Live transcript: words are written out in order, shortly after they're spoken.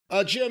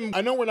Jim,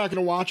 I know we're not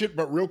going to watch it,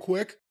 but real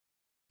quick,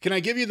 can I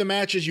give you the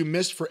matches you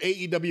missed for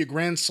AEW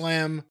Grand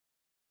Slam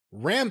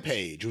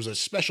Rampage? It was a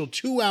special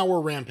 2-hour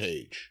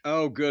Rampage.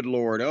 Oh, good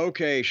Lord.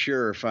 Okay,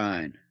 sure,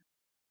 fine.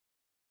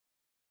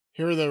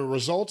 Here are the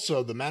results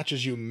of the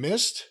matches you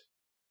missed.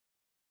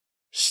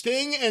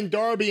 Sting and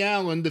Darby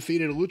Allin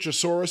defeated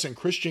Luchasaurus and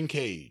Christian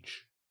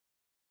Cage.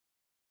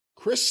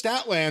 Chris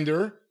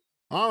Statlander,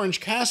 Orange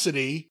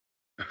Cassidy,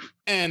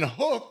 and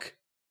Hook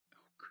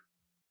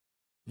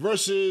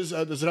versus,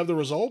 does it have the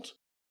result?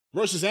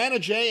 Versus Anna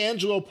Jay,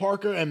 Angelo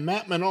Parker, and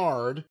Matt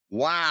Menard.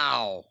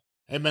 Wow.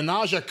 A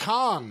Menage a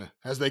Con,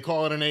 as they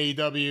call it in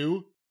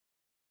AEW.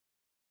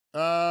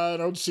 I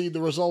don't see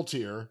the results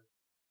here.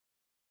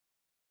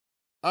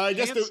 I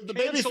guess the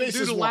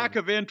babyfaces won. Lack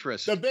of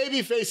interest. The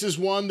babyfaces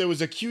won. There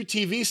was a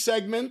QTV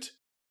segment,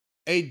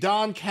 a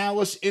Don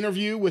Callis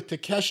interview with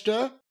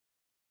Takeshita,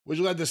 which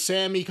led to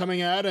Sammy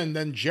coming out and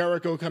then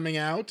Jericho coming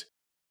out.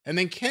 And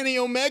then Kenny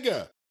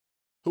Omega,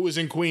 who was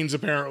in Queens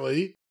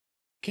apparently,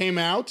 came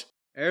out.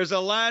 There's a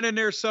line in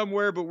there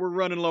somewhere, but we're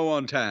running low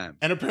on time.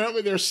 And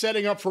apparently they're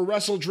setting up for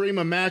Wrestle Dream,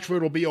 a match where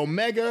it'll be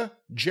Omega,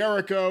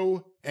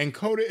 Jericho, and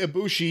Kota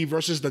Ibushi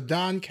versus the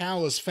Don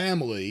Callis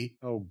family.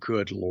 Oh,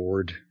 good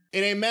Lord.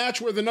 In a match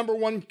where the number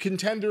one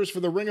contenders for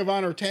the Ring of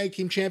Honor Tag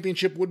Team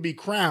Championship would be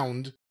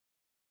crowned,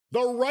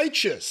 the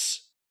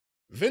Righteous,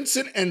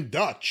 Vincent and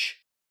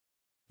Dutch,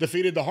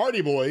 defeated the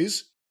Hardy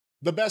Boys,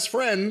 the Best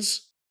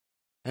Friends,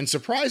 and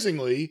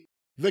surprisingly,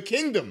 the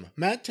Kingdom,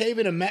 Matt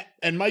Taven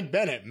and Mike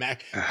Bennett.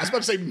 I was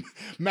about to say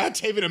Matt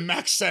Taven and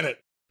Max Sennett.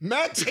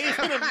 Matt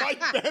Taven and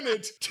Mike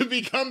Bennett to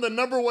become the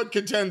number one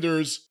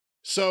contenders.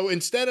 So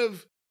instead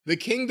of the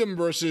Kingdom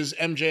versus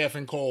MJF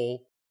and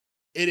Cole,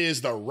 it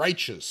is the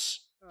Righteous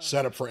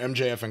set up for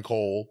MJF and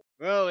Cole.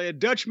 Well,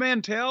 Dutch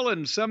Mantel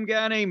and some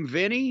guy named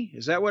Vinny.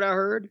 Is that what I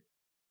heard?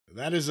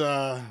 That is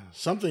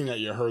something that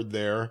you heard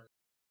there.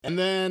 And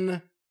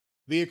then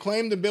the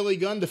Acclaimed and Billy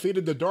Gunn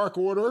defeated the Dark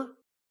Order.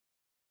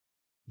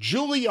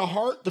 Julia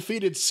Hart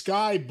defeated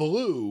Sky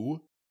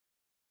Blue.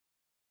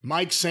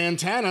 Mike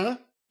Santana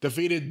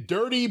defeated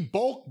Dirty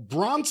Bulk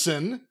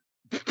Bronson,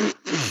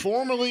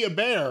 formerly a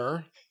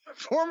Bear.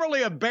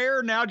 Formerly a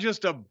Bear, now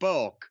just a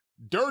Bulk.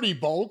 Dirty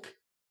Bulk.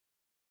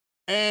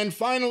 And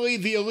finally,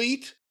 the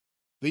Elite,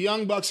 the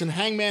Young Bucks and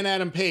Hangman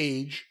Adam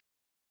Page,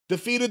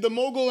 defeated the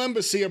Mogul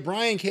Embassy of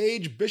Brian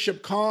Cage,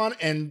 Bishop Khan,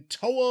 and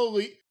Toa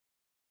Leone.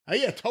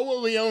 I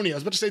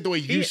was about to say it the way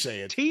you say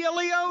it. Tia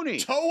Leone.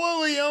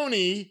 Toa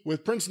Leone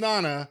with Prince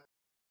Nana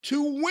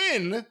to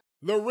win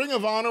the Ring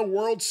of Honor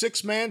World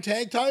 6-Man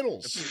Tag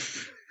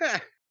Titles.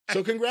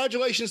 So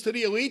congratulations to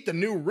the Elite, the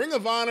new Ring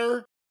of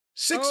Honor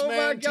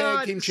 6-Man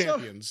Tag Team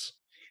Champions.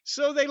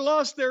 So they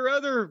lost their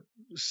other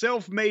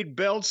self-made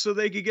belts so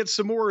they could get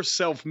some more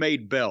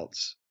self-made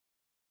belts.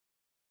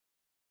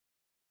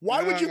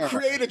 Why would you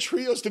create a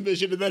trios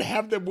division and then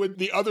have them win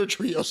the other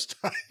trios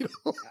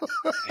title?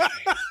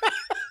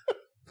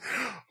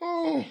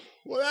 Oh,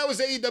 well, that was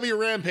AEW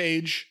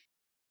Rampage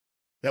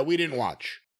that we didn't watch.